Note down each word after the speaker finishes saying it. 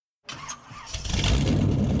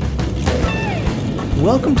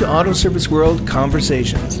Welcome to Auto Service World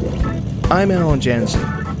Conversations. I'm Alan Jansen.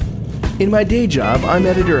 In my day job, I'm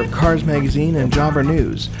editor of Cars Magazine and Jobber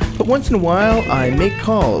News, but once in a while I make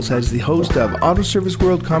calls as the host of Auto Service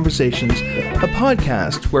World Conversations, a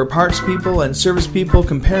podcast where parts people and service people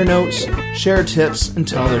compare notes, share tips, and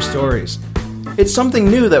tell their stories. It's something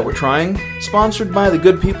new that we're trying, sponsored by the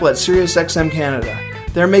good people at SiriusXM Canada.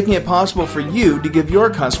 They're making it possible for you to give your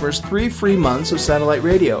customers 3 free months of satellite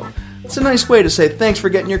radio. It's a nice way to say thanks for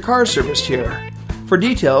getting your car serviced here. For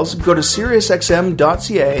details, go to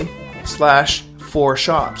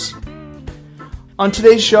SiriusXM.ca/4shops. On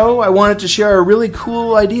today's show, I wanted to share a really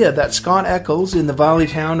cool idea that Scott Eccles in the valley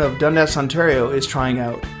town of Dundas, Ontario is trying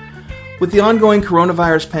out. With the ongoing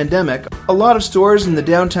coronavirus pandemic, a lot of stores in the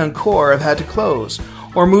downtown core have had to close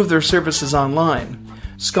or move their services online.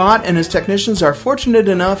 Scott and his technicians are fortunate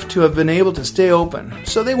enough to have been able to stay open,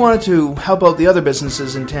 so they wanted to help out the other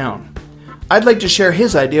businesses in town. I'd like to share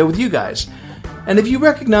his idea with you guys. And if you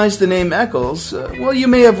recognize the name Eccles, well, you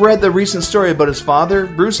may have read the recent story about his father,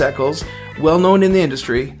 Bruce Eccles, well known in the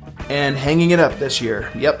industry, and hanging it up this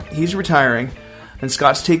year. Yep, he's retiring, and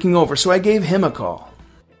Scott's taking over, so I gave him a call.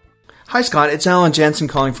 Hi, Scott. It's Alan Jansen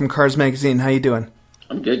calling from Cars Magazine. How you doing?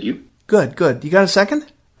 I'm good. You? Good. You got a second?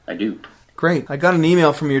 I do. Great. I got an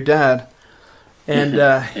email from your dad, and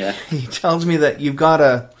Yeah. he tells me that you've got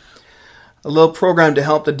a little program to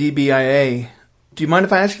help the DBIA. Do you mind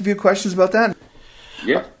if I ask you a few questions about that?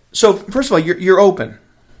 Yeah. So, first of all, you're open.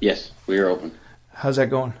 Yes, we are open. How's that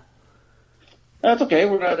going? That's okay.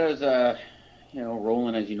 We're not as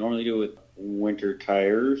rolling as you normally do with winter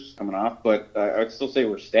tires coming off, but I would still say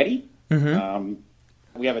we're steady. Mm-hmm.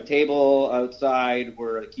 We have a table outside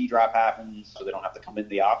where the key drop happens, so they don't have to come into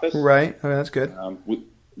the office. Right. Okay, that's good.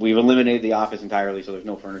 We've eliminated the office entirely, so there's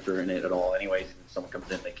no furniture in it at all. Anyways, if someone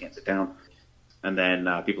comes in, they can't sit down. And then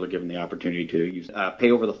people are given the opportunity to use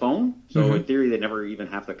pay over the phone. So in theory, they never even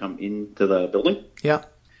have to come into the building. Yeah.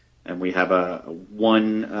 And we have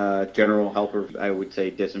one general helper, I would say,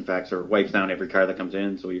 disinfects or wipes down every car that comes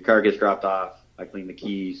in. So your car gets dropped off, I clean the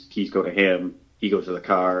keys go to him, he goes to the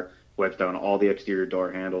car, wipes down all the exterior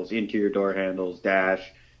door handles, interior door handles, dash,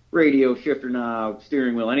 radio, shifter knob,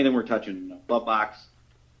 steering wheel, anything we're touching, glove box.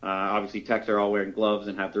 Obviously, techs are all wearing gloves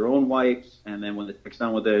and have their own wipes. And then when the tech's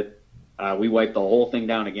done with it, we wipe the whole thing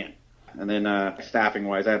down again. And then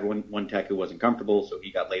staffing-wise, I had one tech who wasn't comfortable, so he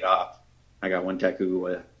got laid off. I got one tech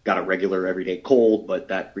who got a regular everyday cold, but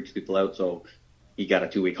that freaks people out, so he got a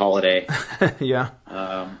 2-week holiday. Yeah.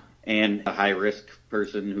 And a high-risk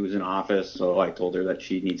person who's in office, so I told her that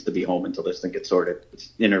she needs to be home until this thing gets sorted.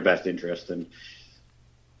 It's in her best interest. And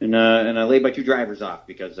I laid my 2 drivers off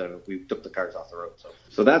because we took the cars off the road.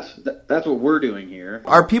 So that's what we're doing here.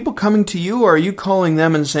 Are people coming to you, or are you calling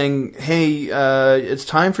them and saying, hey, it's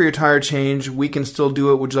time for your tire change, we can still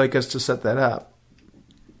do it, would you like us to set that up?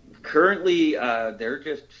 Currently, they're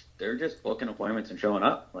just booking appointments and showing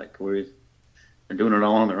up. Like they're doing it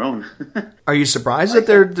all on their own. Are you surprised that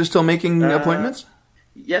they're still making appointments?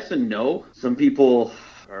 Yes and no. Some people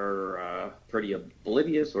are pretty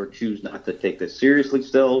oblivious or choose not to take this seriously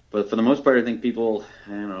still. But for the most part, I think people,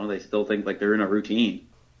 they still think like they're in a routine.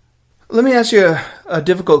 Let me ask you a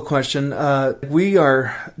difficult question. We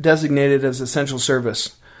are designated as essential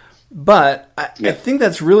service. But I think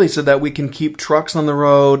that's really so that we can keep trucks on the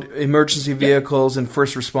road, emergency vehicles, and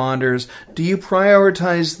first responders. Do you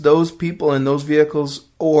prioritize those people and those vehicles,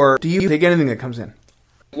 or do you take anything that comes in?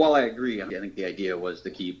 Well, I agree. I think the idea was to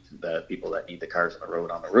keep the people that need the cars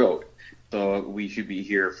on the road. So we should be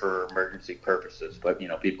here for emergency purposes. But,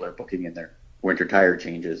 people are booking in their winter tire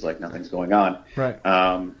changes like nothing's going on. Right.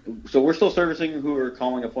 So we're still servicing who are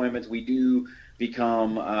calling appointments. We do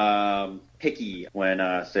become picky when,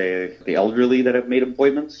 say, the elderly that have made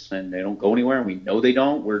appointments and they don't go anywhere, and we know they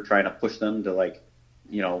don't. We're trying to push them to,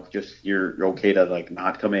 just you're okay to,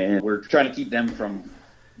 not come in. We're trying to keep them from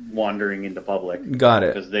wandering into public. Got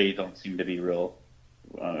it. Because they don't seem to be real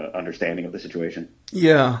understanding of the situation.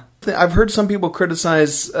 Yeah. I've heard some people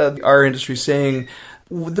criticize our industry saying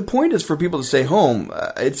the point is for people to stay home.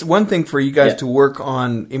 It's one thing for you guys to work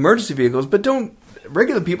on emergency vehicles, but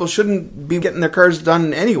regular people shouldn't be getting their cars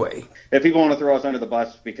done anyway. If people want to throw us under the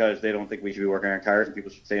bus because they don't think we should be working on cars and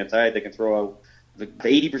people should stay inside, they can throw out the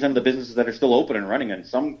 80% of the businesses that are still open and running in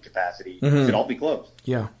some capacity should all be closed.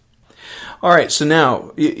 Yeah. All right, so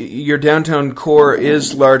now your downtown core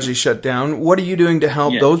is largely shut down. What are you doing to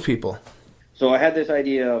help those people? So I had this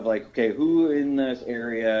idea of who in this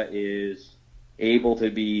area is able to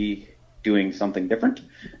be doing something different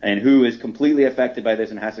and who is completely affected by this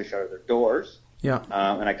and has to shutter their doors. Yeah.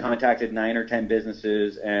 And I contacted 9 or 10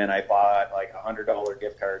 businesses, and I bought like $100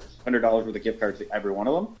 gift cards, $100 worth of gift cards to every one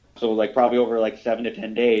of them. So like probably over like 7 to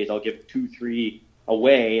 10 days, I'll give 2-3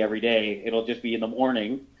 away every day. It'll just be in the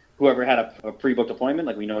morning. Whoever had a pre-booked appointment,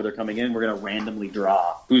 like we know they're coming in, we're going to randomly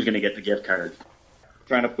draw who's going to get the gift card.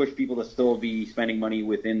 Trying to push people to still be spending money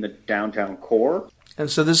within the downtown core. And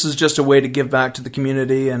so this is just a way to give back to the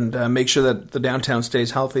community and make sure that the downtown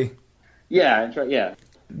stays healthy. Yeah.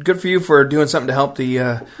 Good for you for doing something to help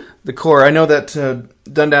the core. I know that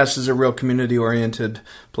Dundas is a real community-oriented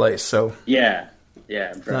place. So yeah,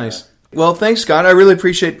 nice. Well, thanks, Scott. I really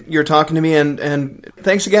appreciate your talking to me, and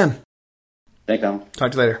thanks again. Thanks, Alan.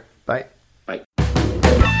 Talk to you later. Bye. Bye.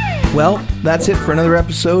 Well, that's it for another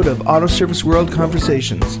episode of Auto Service World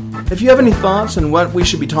Conversations. If you have any thoughts on what we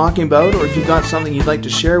should be talking about, or if you've got something you'd like to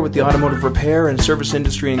share with the automotive repair and service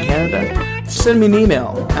industry in Canada, send me an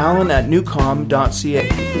email, alan@newcom.ca.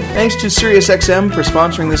 Thanks to SiriusXM for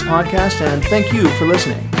sponsoring this podcast, and thank you for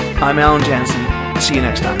listening. I'm Alan Jansen. See you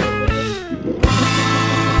next time.